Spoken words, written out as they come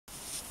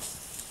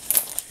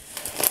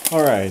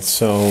Alright,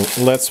 so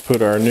let's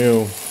put our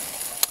new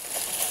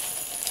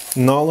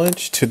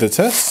knowledge to the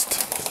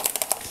test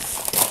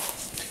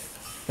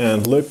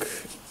and look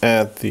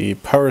at the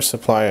power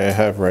supply I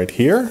have right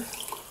here,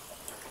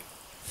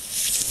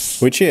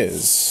 which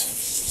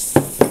is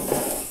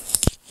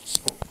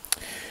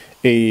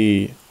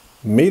a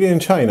made in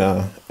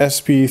China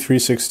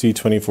SP360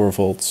 24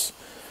 volts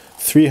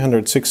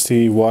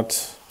 360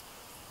 watt,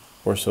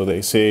 or so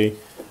they say,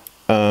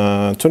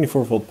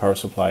 24 volt power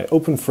supply,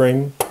 open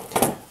frame.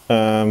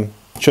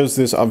 Chose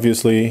this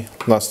obviously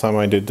last time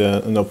I did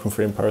an open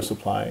frame power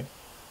supply,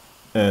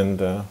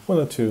 and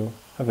wanted to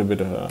have a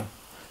bit of a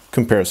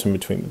comparison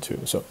between the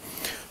two. So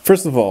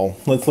first of all,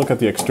 let's look at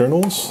the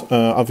externals.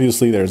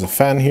 Obviously there's a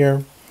fan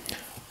here,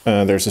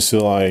 there's a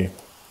seal. I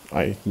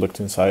looked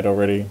inside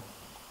already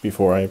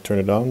before I turn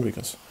it on,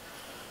 because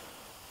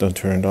don't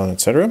turn it on,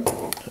 etc.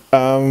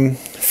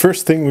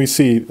 First thing we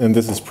see, and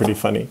this is pretty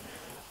funny,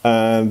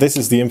 this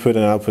is the input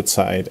and output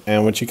side,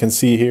 and what you can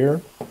see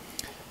here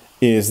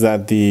is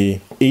that the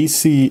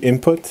AC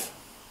input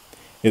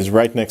is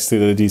right next to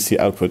the DC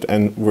output,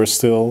 and we're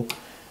still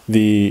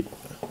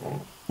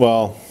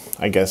well,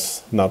 I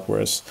guess not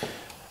worse.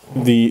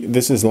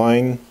 This is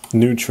line,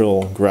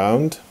 neutral,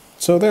 ground,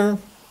 so they're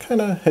kind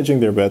of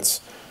hedging their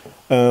bets.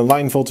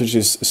 Line voltage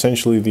is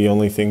essentially the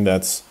only thing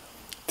that's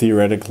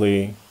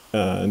theoretically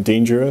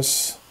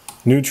dangerous.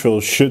 Neutral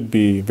should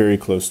be very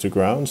close to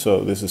ground,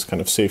 so this is kind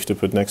of safe to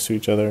put next to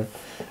each other.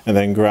 And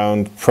then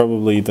ground,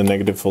 probably the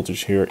negative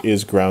voltage here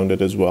is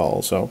grounded as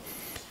well. So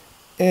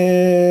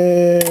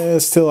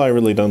still, I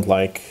really don't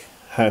like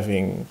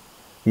having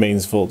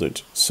mains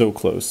voltage so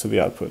close to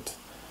the output.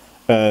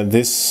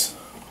 This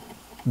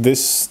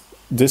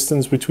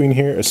distance between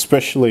here,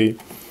 especially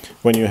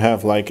when you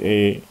have like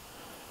a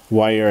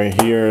wire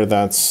here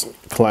that's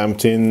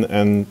clamped in,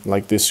 and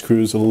like this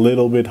screws a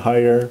little bit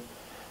higher,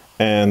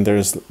 and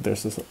there's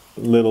this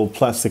little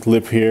plastic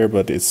lip here,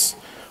 but it's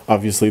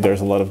obviously there's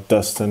a lot of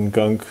dust and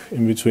gunk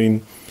in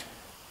between.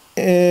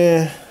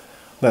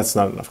 That's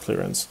not enough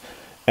clearance,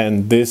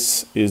 and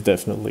this is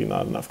definitely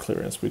not enough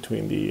clearance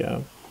between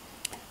the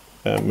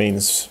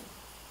mains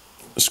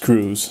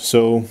screws.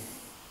 So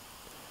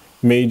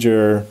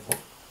major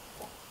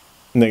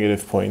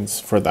negative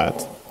points for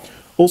that.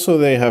 Also,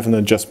 they have an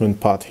adjustment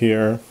pot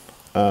here,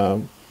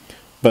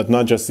 but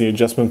not just the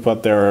adjustment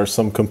pot. There are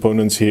some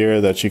components here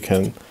that you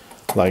can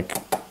like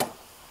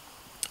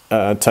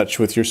touch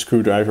with your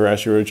screwdriver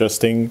as you're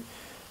adjusting.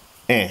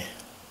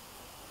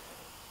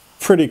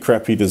 Pretty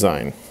crappy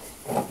design.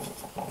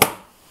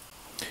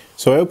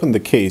 So I opened the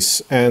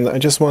case, and I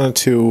just wanted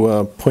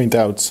to point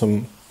out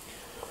some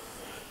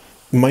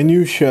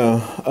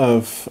minutia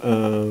of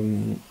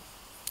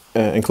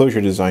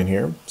enclosure design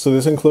here. So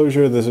this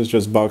enclosure, this is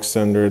just box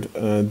standard.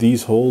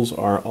 These holes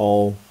are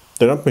all,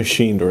 they're not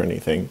machined or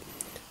anything.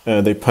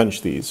 They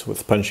punch these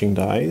with punching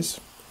dies.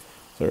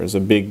 There's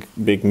a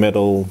big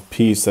metal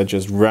piece that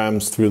just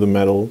rams through the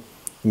metal.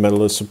 The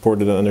metal is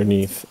supported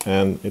underneath,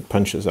 and it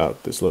punches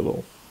out this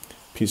little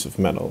piece of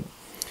metal.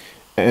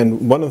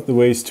 And one of the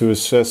ways to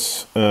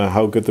assess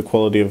how good the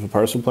quality of a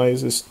power supply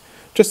is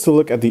just to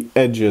look at the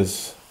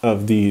edges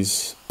of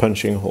these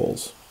punching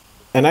holes.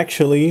 And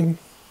actually,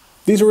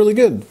 these are really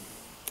good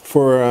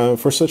for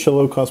such a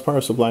low-cost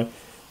power supply.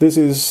 This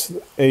is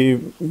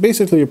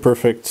basically a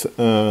perfect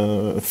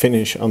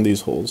finish on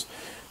these holes.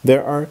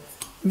 There are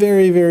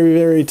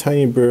very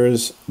tiny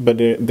burrs, but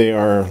they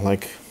are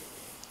like,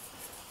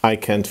 I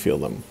can't feel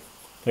them.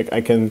 Like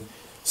I can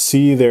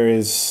see there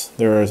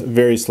are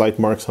very slight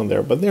marks on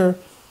there, but they're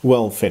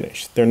well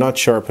finished. They're not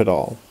sharp at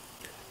all.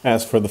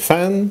 As for the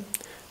fan,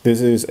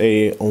 this is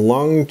a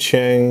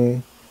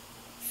Longcheng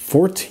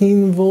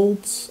 14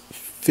 volts,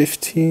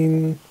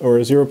 15 or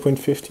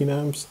 0.15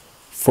 amps,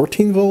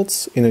 14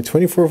 volts in a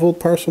 24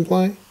 volt power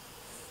supply.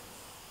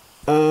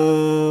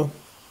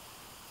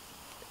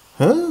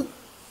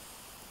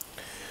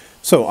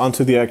 So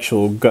onto the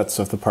actual guts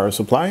of the power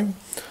supply.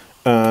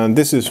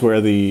 This is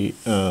where the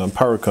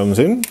power comes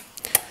in.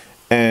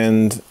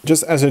 And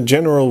just as a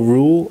general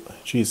rule,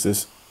 geez,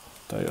 this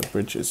diode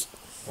bridge is,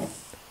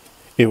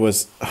 it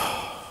was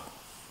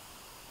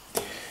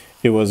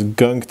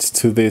gunked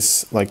to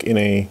this, like in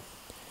a,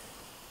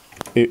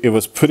 it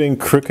was put in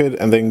crooked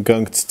and then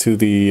gunked to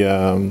the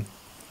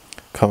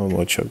common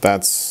mode choke.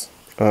 That's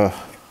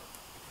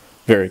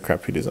very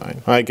crappy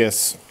design. I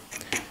guess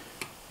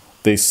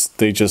they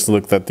just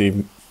looked at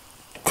the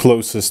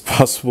closest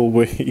possible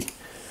way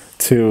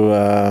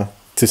to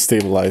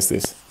stabilize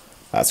this.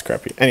 That's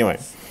crappy. Anyway,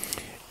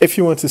 if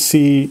you want to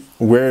see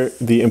where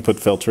the input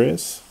filter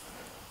is,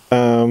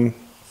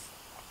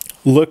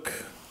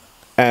 look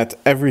at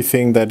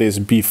everything that is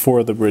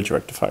before the bridge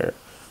rectifier.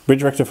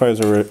 Bridge rectifiers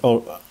are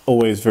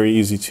always very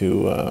easy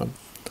to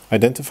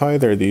identify.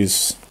 They're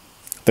these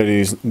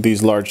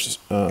large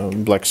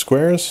black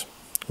squares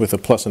with a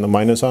plus and a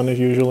minus on it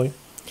usually.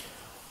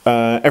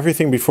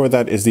 Everything before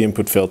that is the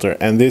input filter,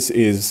 and this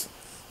is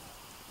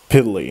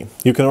piddly.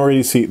 You can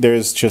already see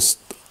there's just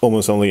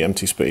almost only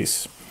empty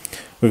space.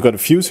 We've got a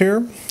fuse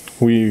here.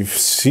 We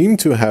seem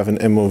to have an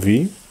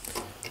MOV.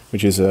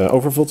 which is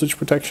overvoltage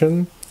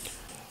protection.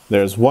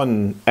 There's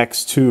one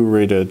X2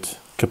 rated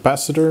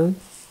capacitor,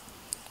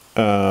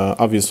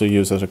 obviously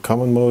used as a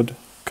common mode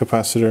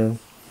capacitor,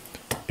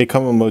 a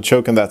common mode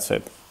choke, and that's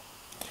it.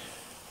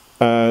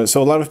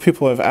 So a lot of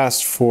people have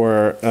asked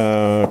for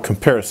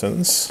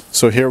comparisons.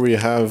 So here we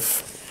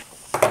have,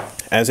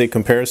 as a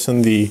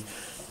comparison, the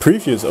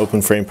previous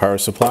open frame power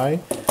supply.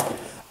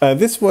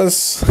 This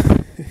was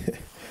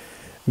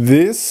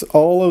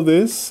all of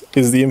this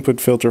is the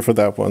input filter for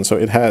that one. So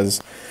it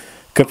has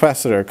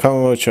capacitor,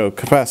 common mode choke,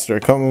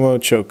 capacitor, common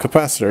mode choke,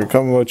 capacitor,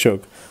 common mode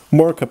choke,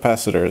 more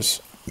capacitors.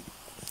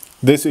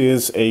 This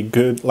is a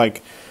good,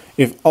 like,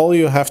 if all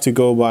you have to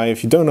go by,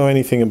 if you don't know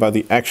anything about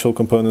the actual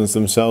components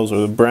themselves or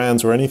the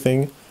brands or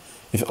anything,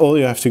 if all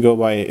you have to go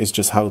by is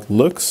just how it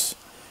looks,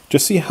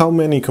 just see how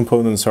many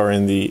components are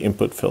in the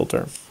input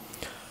filter.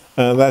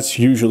 That's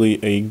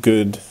usually a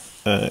good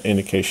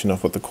indication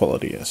of what the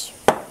quality is.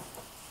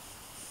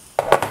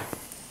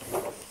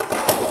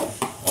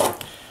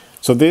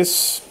 So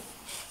this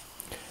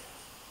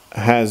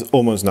has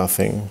almost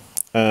nothing.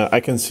 I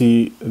can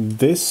see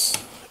this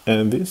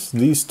and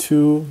these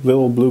two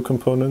little blue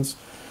components.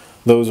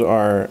 Those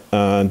are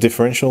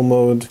differential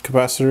mode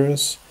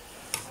capacitors.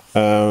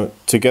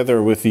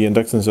 Together with the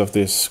inductance of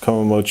this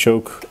common mode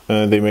choke,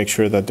 they make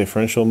sure that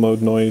differential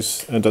mode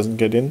noise doesn't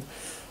get in.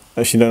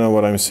 If you don't know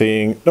what I'm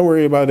saying, don't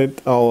worry about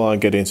it. I'll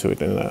get into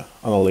it on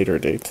a later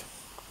date.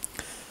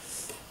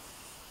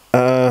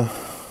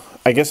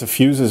 I guess a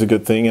fuse is a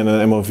good thing, and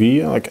an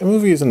MOV. Like,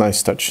 MOV is a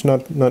nice touch.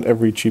 Not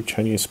every cheap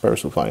Chinese power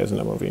supply has an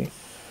MOV.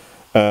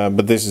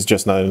 But this is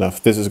just not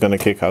enough. This is going to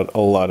kick out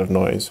a lot of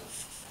noise.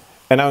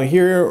 And now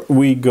here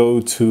we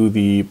go to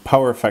the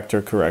power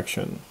factor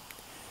correction.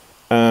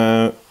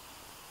 And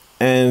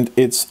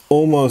it's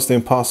almost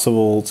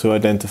impossible to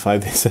identify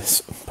this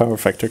as power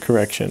factor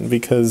correction,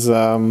 because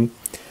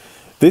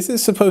this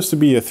is supposed to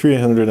be a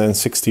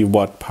 360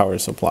 watt power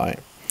supply.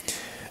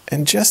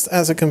 And just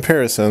as a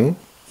comparison,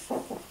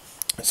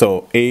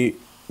 so a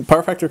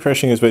power factor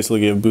correction is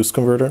basically a boost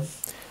converter.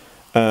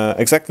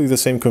 Exactly the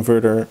same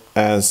converter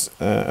as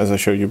I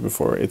showed you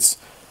before. It's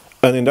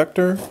an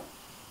inductor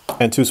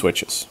and two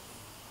switches.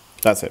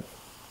 That's it.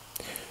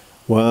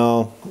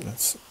 Well,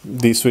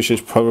 these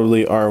switches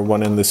probably are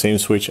one and the same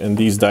switch, and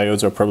these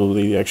diodes are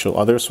probably the actual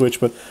other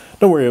switch, but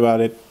don't worry about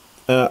it.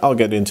 I'll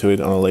get into it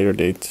on a later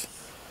date.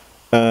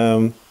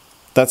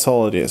 That's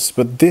all it is.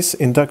 But this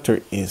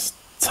inductor is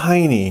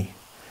tiny.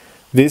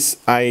 This,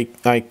 I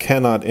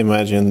cannot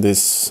imagine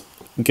this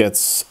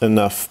gets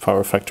enough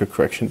power factor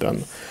correction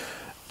done.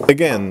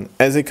 Again,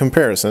 as a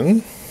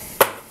comparison,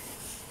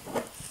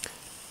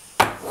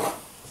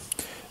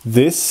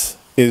 this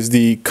is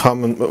the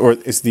common, or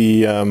is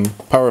the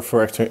power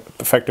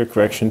factor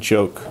correction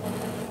choke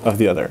of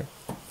the other.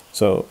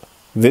 So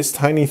this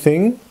tiny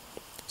thing,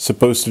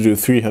 supposed to do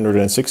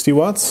 360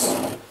 watts.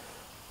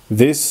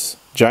 This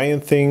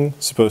giant thing,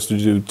 supposed to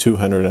do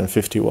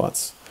 250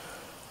 watts.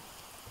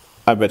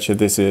 I bet you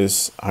this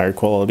is higher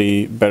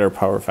quality, better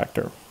power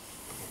factor.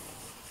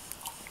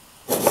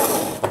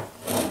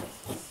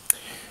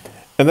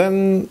 And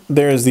then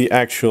there's the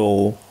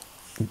actual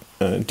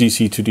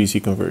DC to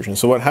DC conversion.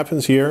 So what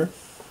happens here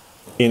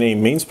in a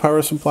mains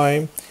power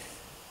supply,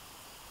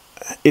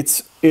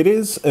 it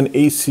is an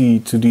AC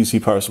to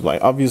DC power supply.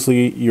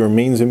 Obviously your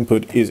mains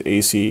input is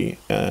AC.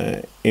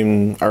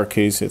 In our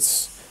case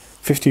it's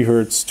 50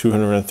 Hertz,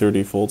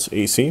 230 volts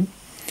AC.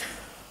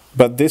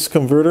 But this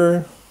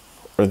converter,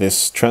 or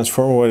this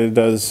transformer, what it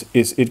does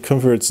is it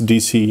converts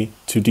DC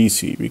to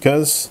DC,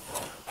 because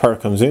power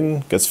comes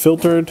in, gets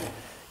filtered,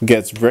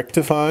 gets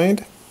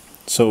rectified.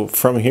 So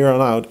from here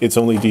on out it's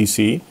only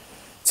DC.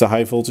 It's a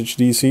high voltage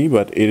DC,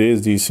 but it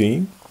is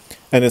DC,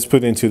 and it's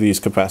put into these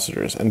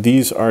capacitors, and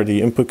these are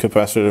the input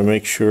capacitor to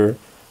make sure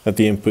that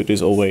the input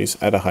is always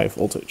at a high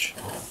voltage.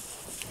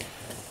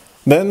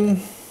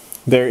 Then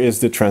there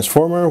is the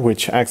transformer,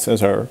 which acts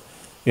as our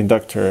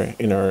inductor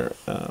in our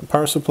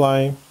power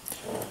supply.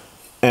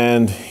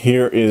 And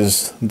here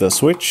is the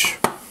switch.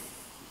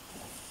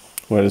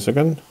 Wait a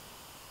second.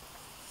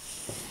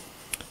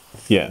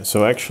 Yeah,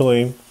 so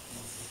actually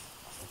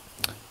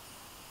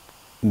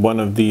one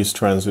of these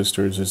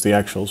transistors is the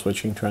actual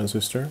switching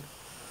transistor,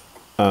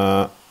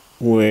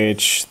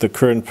 which the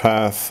current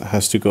path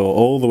has to go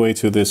all the way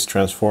to this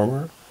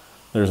transformer.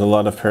 There's a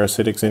lot of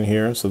parasitics in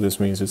here, so this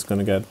means it's going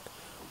to get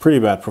pretty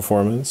bad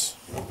performance.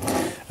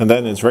 And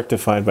then it's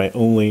rectified by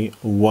only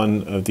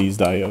one of these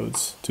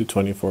diodes to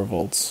 24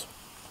 volts.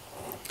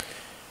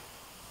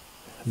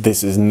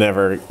 This is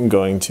never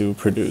going to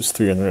produce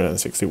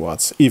 360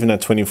 watts, even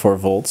at 24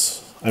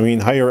 volts. I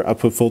mean, higher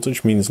output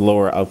voltage means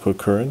lower output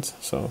current,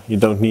 so you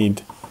don't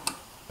need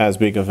as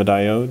big of a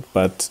diode,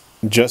 but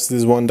just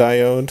this one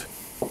diode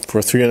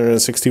for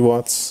 360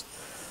 watts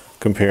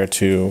compared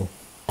to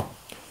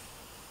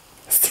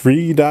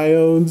 3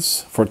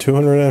 diodes for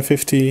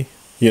 250,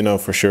 you know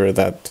for sure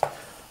that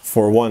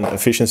for 1,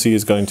 efficiency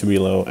is going to be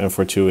low, and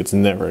for 2, it's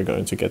never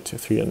going to get to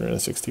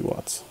 360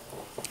 watts.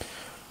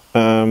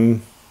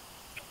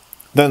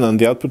 Then on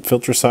the output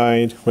filter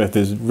side, we have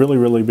this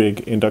really big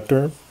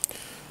inductor.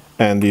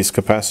 and these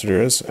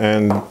capacitors,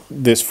 and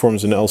this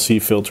forms an LC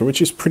filter,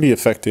 which is pretty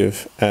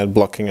effective at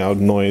blocking out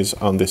noise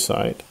on this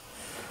side.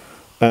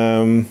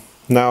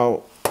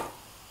 Now,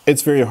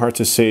 it's very hard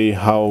to say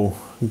how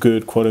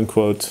good, quote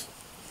unquote,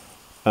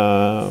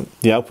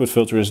 the output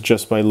filter is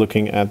just by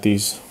looking at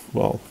these.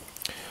 Well,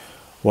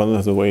 one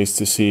of the ways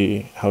to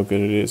see how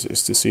good it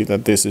is to see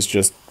that this is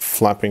just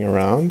flapping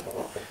around.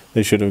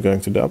 They should have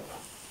gone to dub.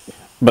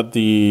 But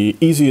the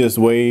easiest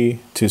way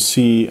to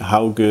see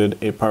how good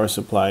a power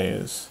supply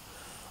is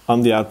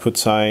on the output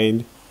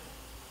side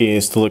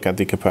is to look at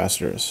the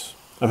capacitors.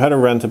 I've had a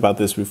rant about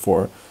this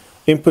before.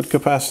 Input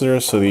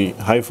capacitors, so the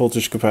high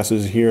voltage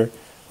capacitors here,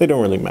 they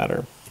don't really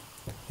matter.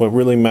 What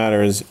really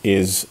matters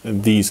is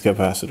these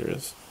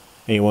capacitors.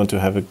 And you want to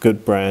have a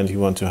good brand, you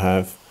want to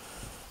have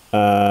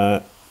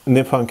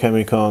Nippon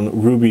Chemicon,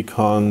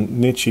 Rubicon,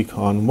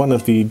 Nichicon. One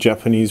of the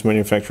Japanese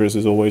manufacturers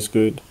is always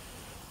good.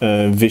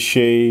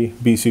 Vishay,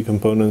 BC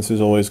Components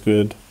is always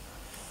good.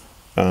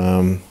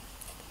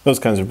 Those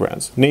kinds of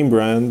brands. Name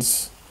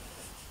brands,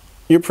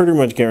 you're pretty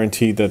much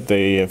guaranteed that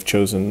they have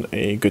chosen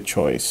a good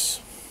choice.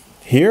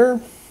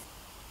 Here,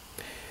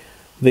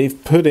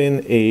 they've put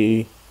in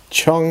a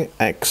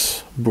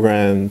Chongx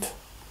brand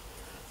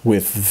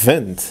with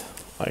vent,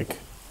 like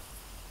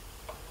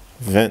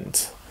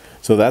vent.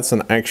 So that's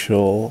an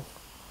actual,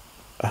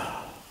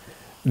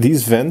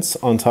 these vents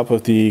on top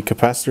of the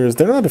capacitors,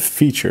 they're not a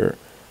feature.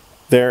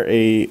 They're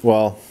a,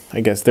 well,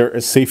 I guess they're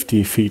a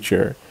safety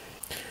feature.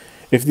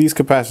 If these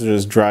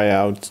capacitors dry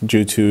out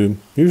due to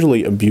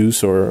usually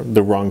abuse or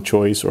the wrong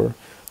choice or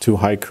too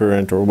high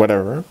current or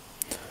whatever,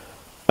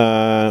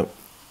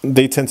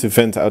 they tend to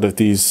vent out of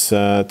these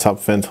top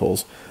vent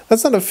holes.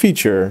 That's not a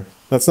feature.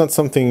 That's not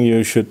something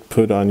you should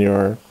put on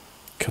your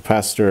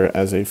capacitor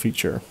as a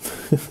feature.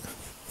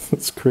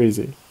 That's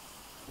crazy.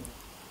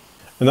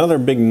 Another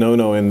big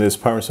no-no in this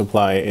power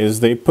supply is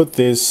they put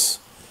this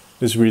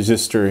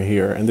resistor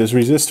here, and this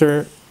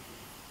resistor,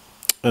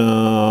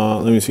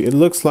 let me see, it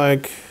looks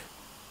like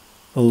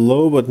a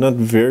low but not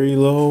very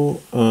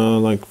low,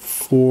 like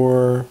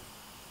 4.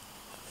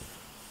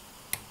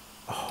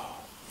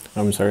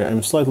 I'm sorry,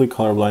 I'm slightly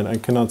colorblind. I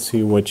cannot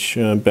see which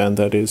band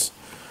that is.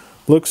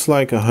 Looks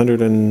like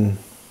 100 and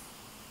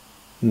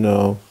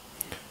no,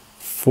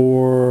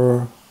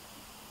 4.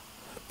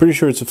 Pretty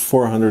sure it's a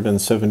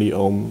 470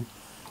 ohm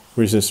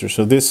resistor.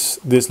 So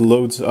this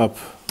loads up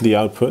the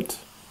output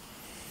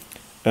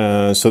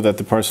so that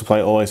the power supply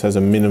always has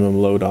a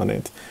minimum load on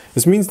it.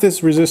 This means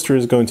this resistor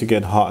is going to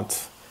get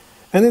hot,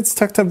 and it's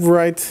tucked up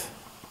right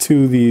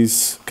to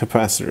these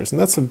capacitors, and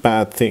that's a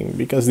bad thing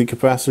because the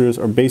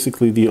capacitors are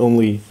basically the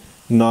only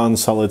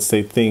non-solid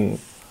state thing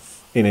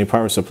in a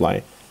power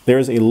supply.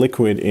 There's a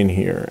liquid in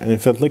here, and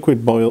if that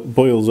liquid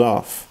boils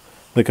off,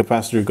 the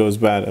capacitor goes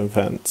bad and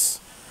vents.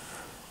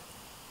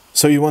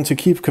 So you want to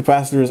keep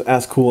capacitors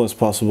as cool as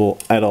possible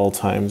at all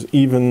times.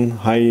 Even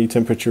high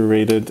temperature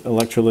rated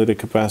electrolytic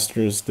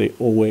capacitors, they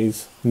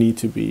always need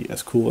to be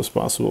as cool as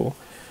possible.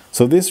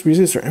 So this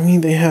resistor, I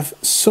mean, they have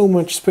so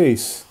much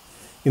space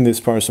in this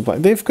power supply.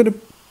 They could have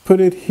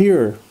put it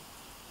here.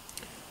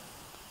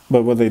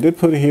 But what they did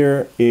put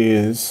here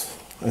is,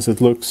 as it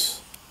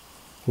looks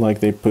like,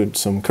 they put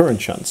some current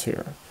shunts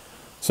here.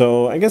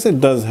 So I guess it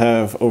does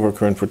have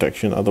overcurrent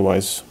protection,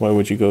 otherwise why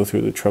would you go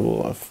through the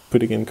trouble of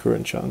putting in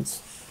current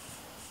shunts?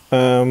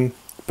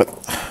 But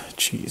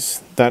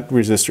geez, that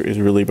resistor is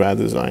really bad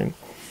design.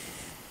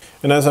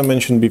 And as I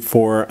mentioned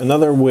before,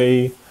 another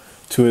way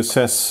to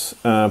assess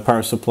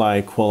power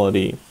supply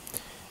quality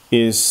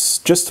is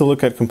just to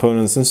look at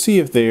components and see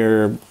if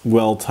they're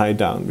well tied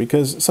down,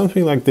 because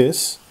something like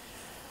this,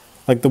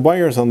 like the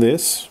wires on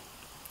this,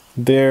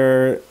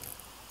 they're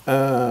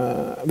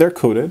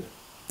coated.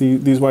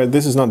 These wires,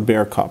 this is not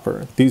bare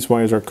copper. These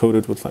wires are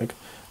coated with like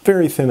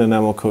very thin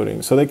enamel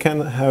coating, so they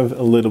can have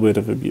a little bit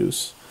of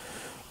abuse.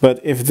 But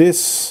if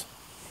this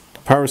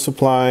power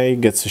supply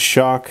gets a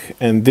shock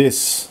and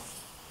this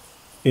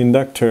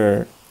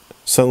inductor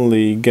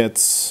suddenly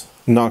gets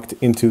knocked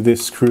into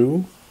this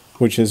screw,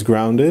 which is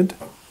grounded,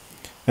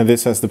 and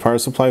this has the power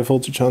supply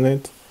voltage on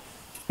it,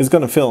 it's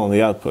going to fail on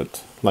the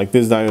output. Like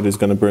this diode is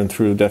going to burn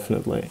through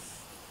definitely.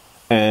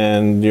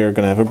 And you're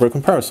going to have a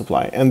broken power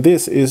supply. And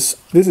this is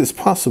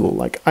possible.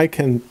 Like I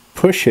can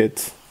push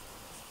it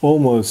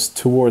almost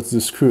towards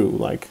the screw.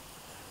 Like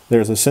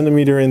there's a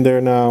centimeter in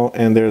there now,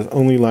 and there's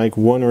only like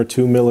 1 or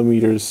 2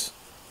 millimeters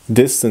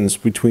distance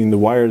between the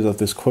wires of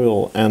this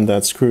coil and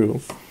that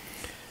screw.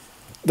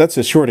 That's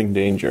a shorting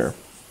danger.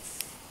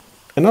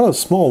 And not a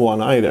small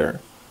one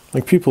either.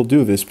 Like people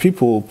do this.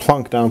 People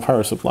plunk down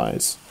power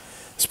supplies.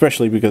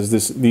 Especially because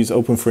these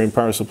open frame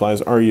power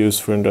supplies are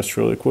used for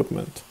industrial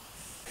equipment.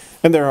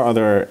 And there are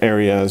other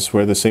areas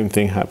where the same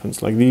thing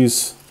happens. Like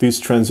these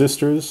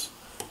transistors,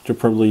 which are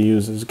probably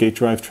used as gate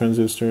drive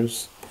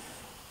transistors,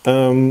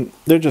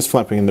 they're just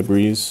flapping in the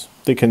breeze.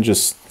 They can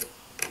just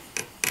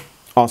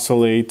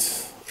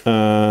oscillate.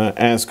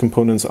 As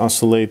components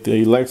oscillate,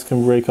 the legs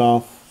can break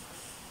off.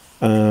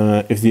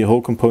 If the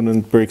whole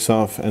component breaks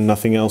off and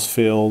nothing else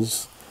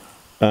fails,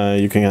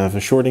 you can have a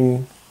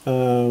shorting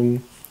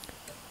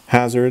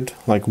hazard,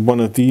 like one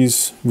of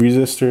these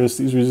resistors.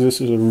 These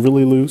resistors are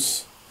really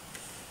loose.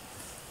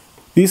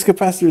 These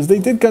capacitors, they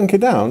did gunk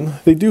it down.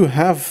 They do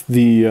have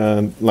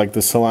the like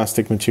the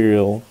celastic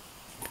material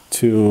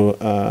to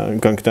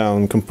gunk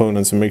down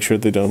components and make sure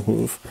they don't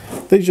move.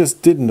 They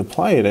just didn't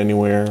apply it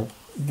anywhere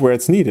where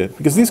it's needed,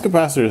 because these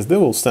capacitors, they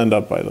will stand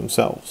up by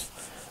themselves.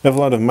 They have a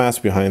lot of mass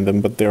behind them,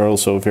 but they're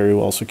also very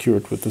well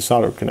secured with the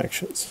solder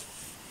connections.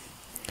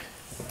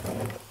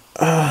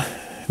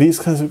 These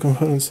kinds of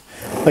components,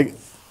 like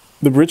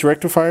the bridge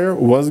rectifier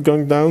was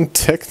gunked down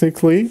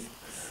technically,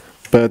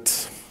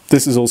 but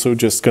this is also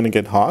just going to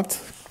get hot.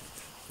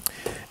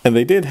 And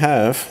they did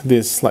have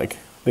this, like,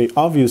 they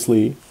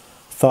obviously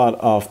thought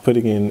of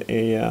putting in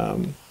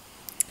a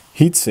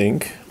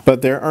heatsink,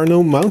 but there are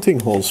no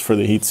mounting holes for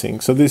the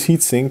heatsink. So this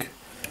heatsink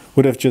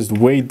would have just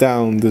weighed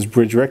down this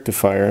bridge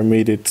rectifier and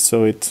made it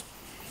so it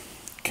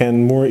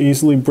can more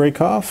easily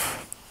break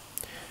off.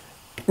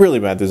 Really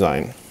bad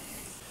design.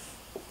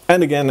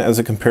 And again, as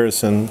a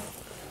comparison,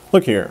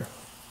 look here.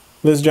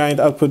 This giant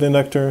output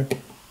inductor,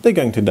 they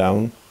gunked it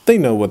down. They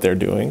know what they're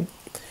doing.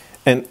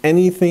 And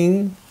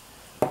anything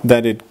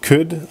that it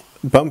could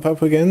bump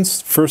up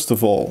against, first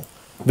of all,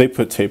 they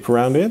put tape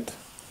around it.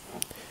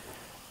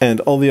 And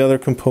all the other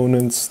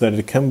components that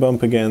it can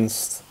bump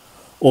against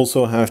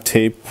also have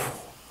tape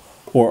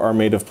or are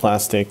made of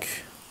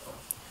plastic.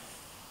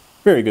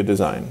 Very good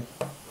design.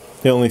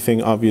 The only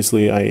thing,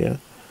 obviously, I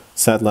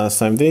said last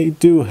time, they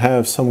do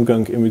have some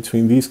gunk in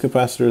between these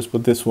capacitors,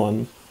 but this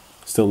one,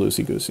 still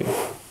loosey-goosey.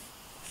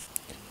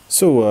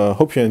 So,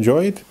 hope you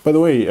enjoyed. By the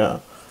way,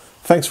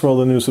 thanks for all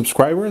the new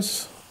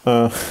subscribers.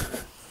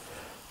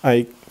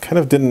 I kind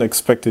of didn't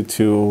expect it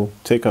to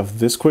take off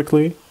this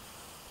quickly.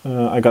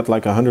 I got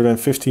like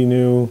 150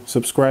 new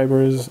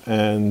subscribers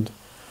and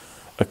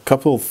a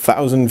couple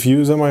thousand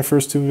views on my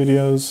first 2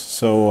 videos.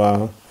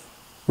 So,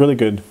 really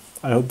good.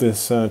 I hope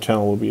this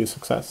channel will be a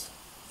success.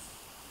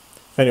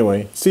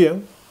 Anyway, see ya!